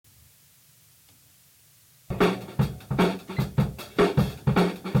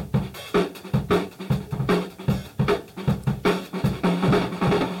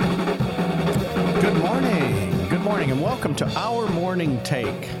welcome to Our Morning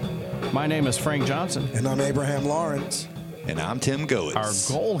Take. My name is Frank Johnson. And I'm Abraham Lawrence. And I'm Tim Goetz. Our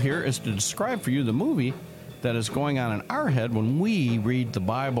goal here is to describe for you the movie that is going on in our head when we read the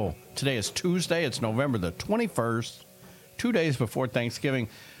Bible. Today is Tuesday. It's November the 21st, 2 days before Thanksgiving.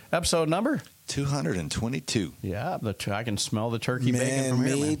 Episode number? 222. Yeah, I can smell the turkey bacon from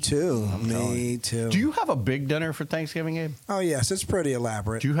here, man. Me too. Do you have a big dinner for Thanksgiving, Abe? Oh, yes. It's pretty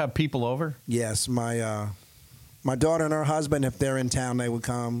elaborate. Do you have people over? Yes. My daughter and her husband, if they're in town, they would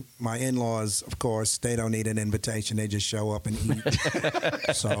come. My in-laws, of course, they don't need an invitation. They just show up and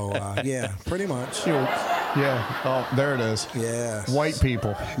eat. So, yeah, pretty much. Yeah. Oh, there it is. Yeah. White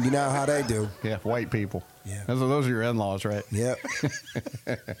people. You know how they do. Yeah, white people. Yeah. Those are your in-laws, right? Yep.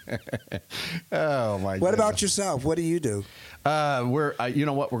 Oh, my God. What about yourself? What do you do? You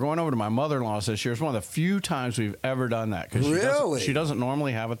know what? We're going over to my mother-in-law's this year. It's one of the few times we've ever done that. Really? She doesn't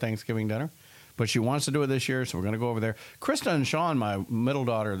normally have a Thanksgiving dinner, but she wants to do it this year, so we're going to go over there. Krista and Sean, my middle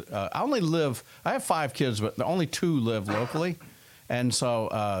daughter, I have 5 kids, but the only 2 live locally. And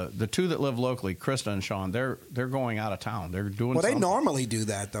so the 2 that live locally, Krista and Sean, they're going out of town. They're doing Well, something. they normally do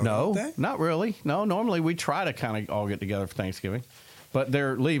that, though, No, don't they? not really. No, normally we try to kind of all get together for Thanksgiving. But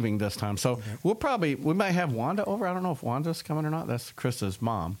they're leaving this time. So we might have Wanda over. I don't know if Wanda's coming or not. That's Krista's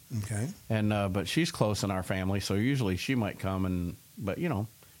mom. Okay. And but she's close in our family, so usually she might come. But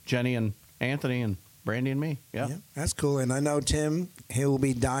Jenny and Anthony and Brandy and me. Yeah. That's cool. And I know Tim, he will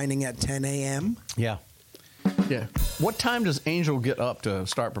be dining at 10 a.m. Yeah. Yeah. What time does Angel get up to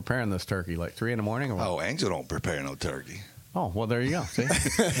start preparing this turkey? Like 3 in the morning? Or what? Oh, Angel don't prepare no turkey. Oh, well, there you go. See?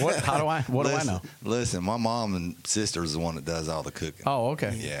 What do I know? Listen, my mom and sister is the one that does all the cooking. Oh,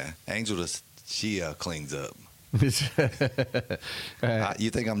 okay. Yeah. Angel she cleans up. You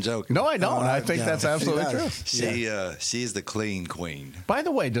think I'm joking? No, I don't. I think that's absolutely true. She's the clean queen. By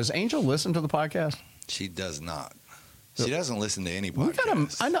the way, does Angel listen to the podcast? She does not. She doesn't listen to any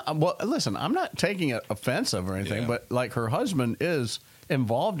podcast. I know. Well, listen, I'm not taking it offensive or anything, but like her husband is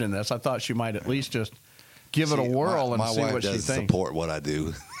involved in this. I thought she might at least just give it a whirl and see what she thinks. My wife does support what I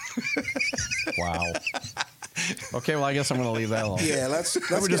do. Wow. Okay, well, I guess I'm going to leave that alone. Yeah, let's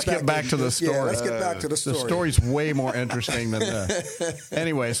just get back to the story. Yeah, let's get back to the story. The story's way more interesting than that.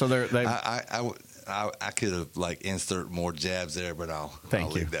 Anyway, so they. I could have insert more jabs there, but I'll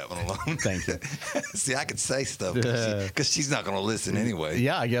leave that one alone. Thank you. See, I could say stuff because she's not going to listen anyway.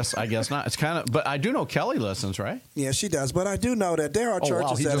 Yeah, I guess not. It's kind of, but I do know Kelly listens, right? Yeah, she does. But I do know that there are churches.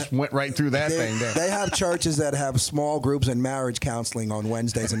 Wow, he just went right through that thing. They have churches that have small groups and marriage counseling on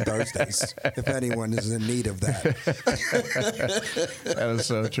Wednesdays and Thursdays. If anyone is in need of that. That is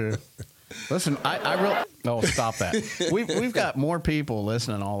so true. Listen, stop that. We've got more people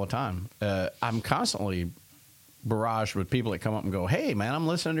listening all the time. I'm constantly barraged with people that come up and go, "Hey, man, I'm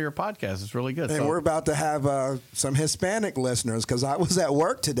listening to your podcast. It's really good." And we're about to have some Hispanic listeners because I was at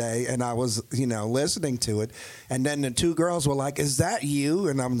work today and I was, listening to it. And then the 2 girls were like, "Is that you?"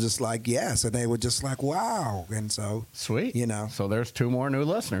 And I'm just like, "Yes." And they were just like, "Wow." And so, sweet. So there's 2 more new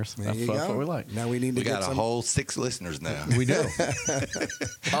listeners. That's what we like. Now we need to get a whole 6 listeners now. We do.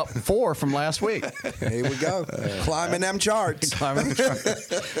 Up 4 from last week. Here we go. Climbing them charts.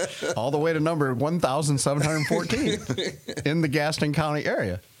 All the way to number 1,714 in the Gaston County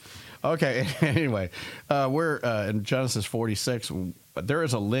area. Okay, anyway, we're in Genesis 46. There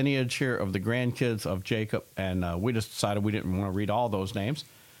is a lineage here of the grandkids of Jacob, and we just decided we didn't want to read all those names,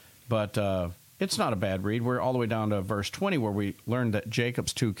 but it's not a bad read. We're all the way down to verse 20 where we learned that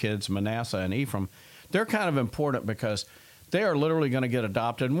Jacob's 2 kids, Manasseh and Ephraim, they're kind of important because they are literally going to get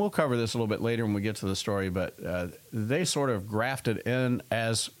adopted, and we'll cover this a little bit later when we get to the story, but they sort of grafted in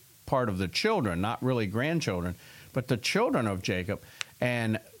as part of the children, not really grandchildren, but the children of Jacob,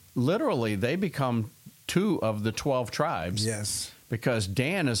 and literally they become 2 of the 12 tribes. Yes. Because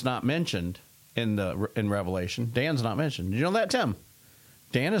Dan is not mentioned in Revelation. Dan's not mentioned. Did you know that, Tim?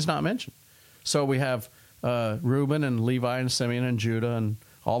 Dan is not mentioned. So we have Reuben and Levi and Simeon and Judah and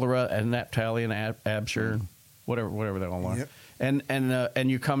all the rest, and Naphtali and Abshur, whatever they all are. Yep.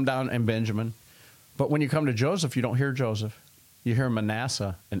 And you come down and Benjamin. But when you come to Joseph, you don't hear Joseph. You hear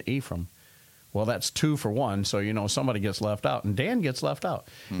Manasseh and Ephraim. Well, that's 2 for 1, so somebody gets left out, and Dan gets left out.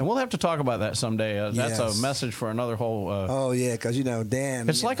 And we'll have to talk about that someday. That's a message for another whole... oh, yeah, because, Dan...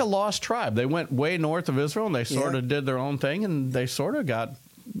 It's like a lost tribe. They went way north of Israel, and they sort of did their own thing, and they sort of got,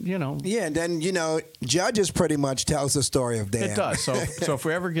 Yeah, and then, Judges pretty much tells the story of Dan. It does. So if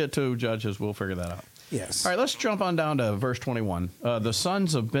we ever get to Judges, we'll figure that out. Yes. All right, let's jump on down to verse 21. The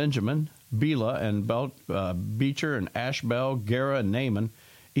sons of Benjamin, Bela and Becher and Ashbel, Gera and Naaman,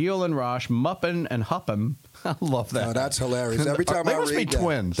 Eel and Rosh, Muppin and Huppim. I love that. Oh, that's hilarious. Every time I read that. They must be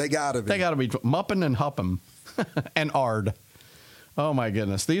twins. They got to be. They got to be Muppin and Huppim. and Ard. Oh, my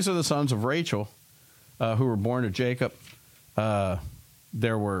goodness. These are the sons of Rachel who were born to Jacob.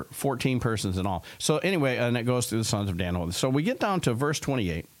 There were 14 persons in all. So anyway, and it goes through the sons of Dan. So we get down to verse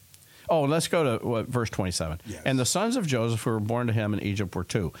 28. Oh, let's go to verse 27. Yes. And the sons of Joseph who were born to him in Egypt were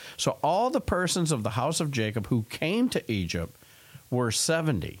 2. So all the persons of the house of Jacob who came to Egypt were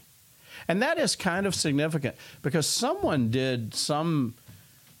 70. And that is kind of significant because someone did some...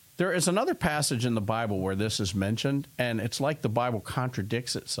 There is another passage in the Bible where this is mentioned, and it's like the Bible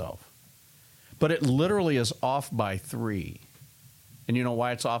contradicts itself. But it literally is off by 3. And you know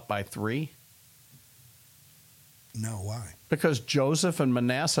why it's off by 3? No, why? Because Joseph and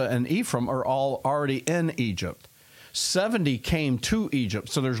Manasseh and Ephraim are all already in Egypt. 70 came to Egypt,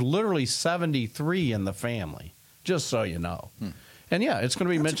 so there's literally 73 in the family, just so you know. And yeah, it's going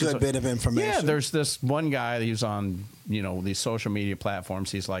to be mentioned. That's a good bit of information. Yeah, there's this one guy, he's on, these social media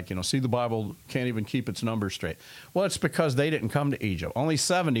platforms. He's like, see, the Bible can't even keep its numbers straight. Well, it's because they didn't come to Egypt. Only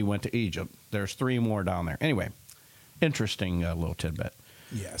 70 went to Egypt. There's 3 more down there. Anyway, interesting little tidbit.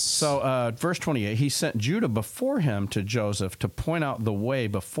 Yes. So, verse 28, he sent Judah before him to Joseph to point out the way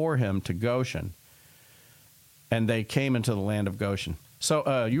before him to Goshen. And they came into the land of Goshen.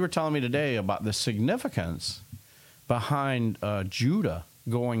 So, you were telling me today about the significance behind Judah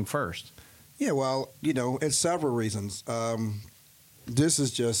going first. Yeah, well, it's several reasons. This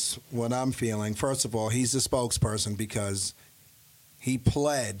is just what I'm feeling. First of all, he's the spokesperson because he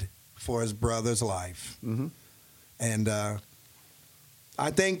pled for his brother's life. Mm-hmm. And I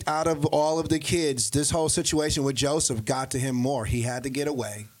think out of all of the kids, this whole situation with Joseph got to him more. He had to get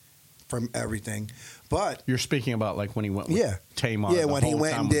away from everything. But you're speaking about like when he went with Tamar. Yeah, when he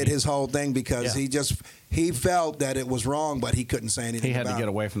went and did his whole thing because he felt that it was wrong, but he couldn't say anything about it. He had to get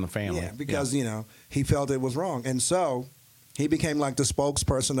away from the family. Yeah, because, he felt it was wrong. And so he became like the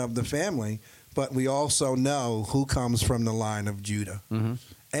spokesperson of the family, but we also know who comes from the line of Judah. Mm-hmm.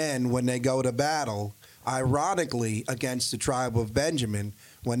 And when they go to battle, ironically, against the tribe of Benjamin,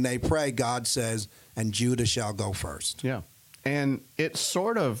 when they pray, God says, and Judah shall go first. Yeah. And it's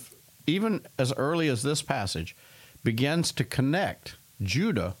sort of, even as early as this passage, begins to connect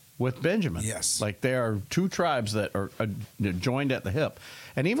Judah with Benjamin. Yes. Like there are 2 tribes that are joined at the hip.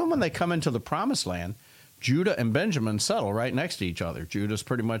 And even when they come into the promised land, Judah and Benjamin settle right next to each other. Judah's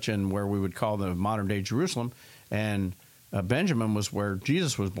pretty much in where we would call the modern-day Jerusalem, and Benjamin was where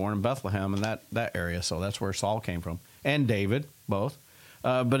Jesus was born in Bethlehem and that area. So that's where Saul came from, and David, both.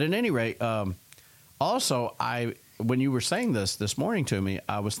 But at any rate, also, when you were saying this morning to me,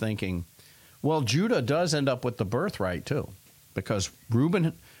 I was thinking, well, Judah does end up with the birthright too, because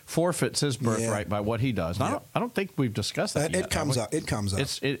Reuben forfeits his birthright by what he does. Now, I don't think we've discussed that yet. It comes up. It comes up.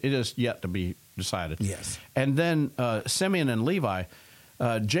 It is yet to be decided. Yes. And then Simeon and Levi,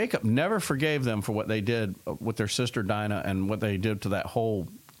 Jacob never forgave them for what they did with their sister Dinah and what they did to that whole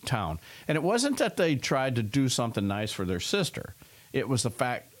town. And it wasn't that they tried to do something nice for their sister. It was the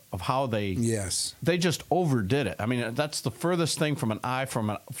fact of how they just overdid it. I mean, that's the furthest thing from an eye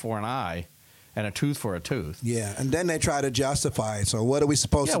for an eye and a tooth for a tooth. Yeah, and then they try to justify it. So what are we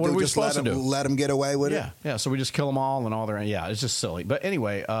supposed to do? Just let them get away with it? Yeah, so we just kill them all and all their... Yeah, it's just silly. But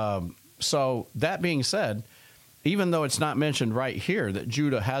anyway, so that being said, even though it's not mentioned right here that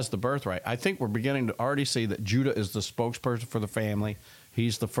Judah has the birthright, I think we're beginning to already see that Judah is the spokesperson for the family.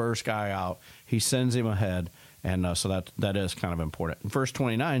 He's the first guy out. He sends him ahead. And so that is kind of important. In verse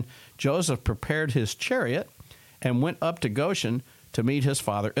 29, Joseph prepared his chariot and went up to Goshen to meet his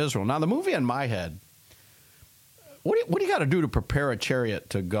father Israel. Now, the movie in my head, what do you got to do to prepare a chariot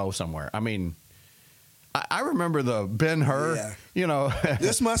to go somewhere? I mean, I remember the Ben-Hur,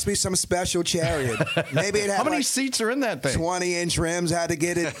 This must be some special chariot. Maybe it had how many seats are in that thing? 20-inch rims, had to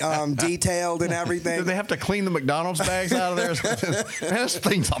get it detailed and everything. Did they have to clean the McDonald's bags out of there? Man, this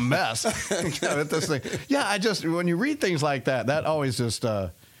thing's a mess. This thing. Yeah, when you read things like that, that always just...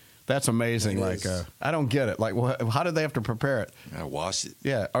 that's amazing. I don't get it. Like, how did they have to prepare it? Wash it.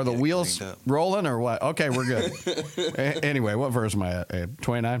 Yeah. Are the wheels rolling or what? Okay, we're good. Anyway, what verse am I at?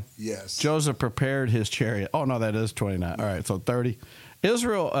 29? Yes. Joseph prepared his chariot. Oh, no, that is 29. All right, so 30.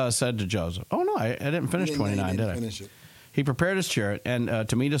 Israel said to Joseph, oh, no, I didn't finish 29, did I? Finish it. He prepared his chariot and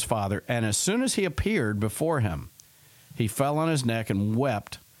to meet his father, and as soon as he appeared before him, he fell on his neck and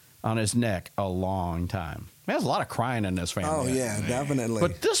wept on his neck a long time. There's a lot of crying in this family. Oh, yeah, definitely.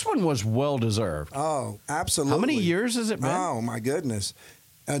 But this one was well-deserved. Oh, absolutely. How many years has it been? Oh, my goodness.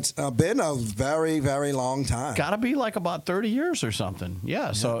 It's been a very, very long time. Got to be like about 30 years or something.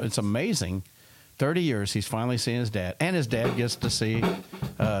 Yeah, so it's amazing 30 years, he's finally seen his dad, and his dad gets to see.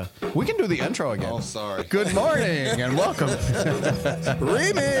 We can do the intro again. Oh, sorry. Good morning and welcome.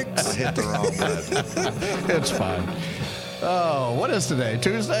 Remix. I hit the wrong button. It's fine. Oh, what is today?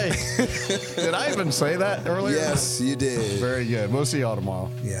 Tuesday? Did I even say that earlier? Yes, you did. Very good. We'll see y'all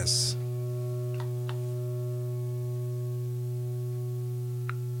tomorrow. Yes.